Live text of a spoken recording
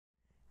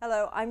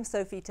Hello, I'm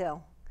Sophie.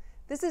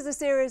 This is a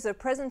series of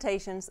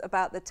presentations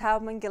about the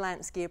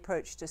Taubman-Galansky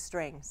approach to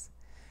strings.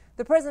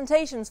 The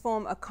presentations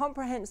form a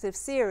comprehensive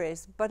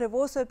series, but have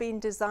also been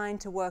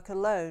designed to work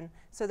alone,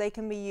 so they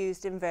can be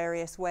used in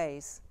various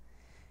ways.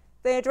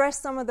 They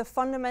address some of the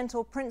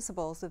fundamental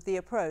principles of the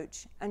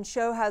approach and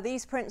show how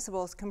these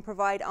principles can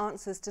provide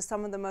answers to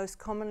some of the most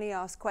commonly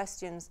asked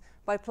questions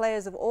by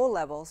players of all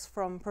levels,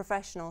 from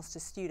professionals to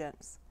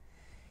students.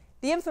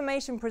 The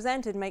information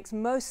presented makes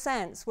most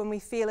sense when we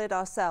feel it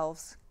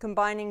ourselves,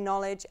 combining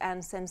knowledge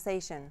and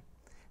sensation.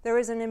 There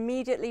is an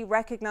immediately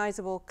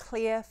recognizable,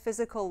 clear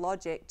physical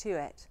logic to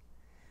it.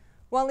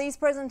 While these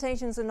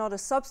presentations are not a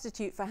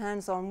substitute for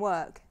hands-on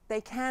work, they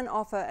can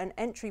offer an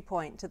entry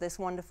point to this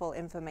wonderful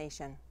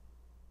information.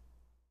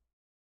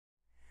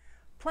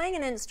 Playing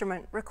an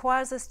instrument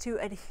requires us to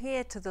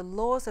adhere to the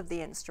laws of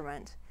the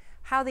instrument,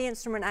 how the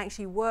instrument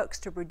actually works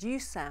to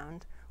produce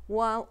sound,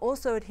 while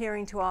also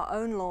adhering to our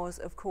own laws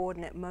of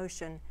coordinate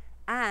motion,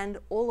 and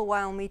all the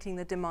while meeting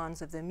the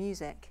demands of the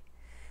music.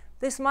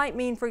 This might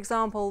mean, for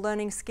example,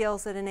 learning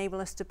skills that enable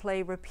us to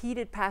play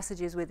repeated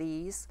passages with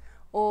ease,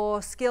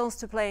 or skills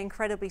to play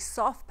incredibly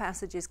soft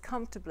passages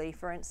comfortably,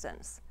 for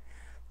instance.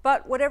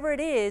 But whatever it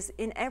is,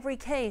 in every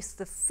case,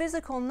 the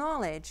physical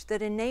knowledge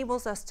that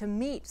enables us to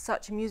meet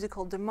such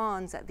musical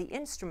demands at the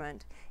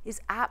instrument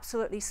is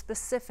absolutely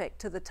specific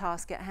to the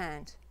task at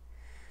hand.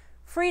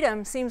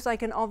 Freedom seems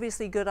like an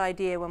obviously good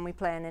idea when we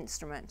play an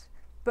instrument,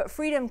 but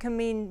freedom can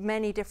mean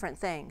many different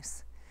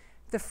things.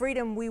 The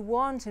freedom we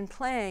want in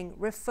playing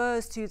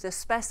refers to the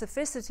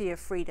specificity of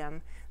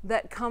freedom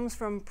that comes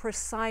from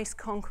precise,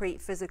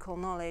 concrete physical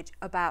knowledge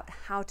about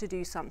how to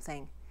do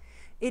something.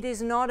 It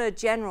is not a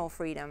general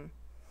freedom.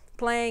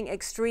 Playing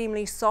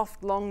extremely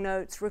soft, long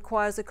notes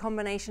requires a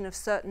combination of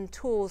certain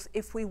tools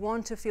if we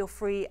want to feel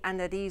free and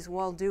at ease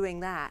while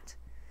doing that.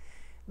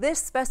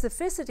 This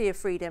specificity of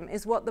freedom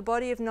is what the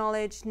body of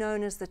knowledge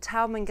known as the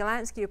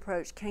Taubman-Galansky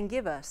approach can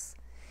give us.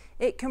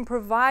 It can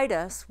provide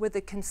us with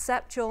the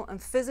conceptual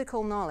and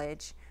physical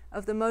knowledge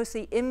of the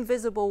mostly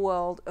invisible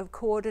world of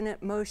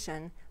coordinate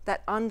motion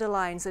that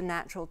underlines a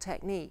natural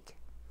technique.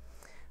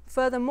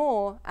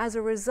 Furthermore, as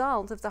a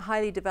result of the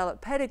highly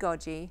developed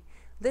pedagogy,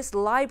 this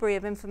library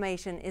of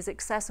information is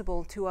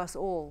accessible to us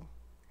all.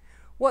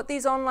 What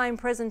these online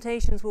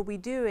presentations will be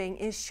doing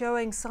is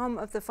showing some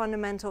of the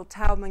fundamental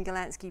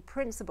Taubman-Galansky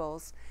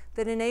principles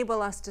that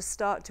enable us to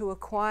start to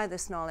acquire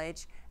this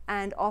knowledge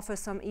and offer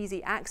some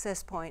easy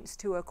access points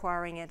to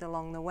acquiring it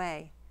along the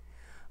way.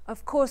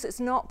 Of course,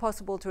 it's not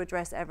possible to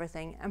address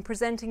everything, and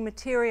presenting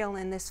material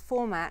in this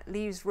format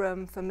leaves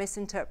room for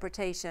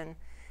misinterpretation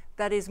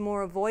that is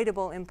more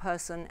avoidable in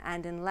person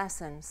and in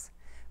lessons.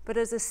 But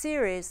as a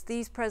series,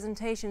 these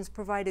presentations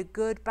provide a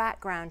good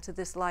background to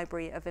this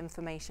library of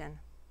information.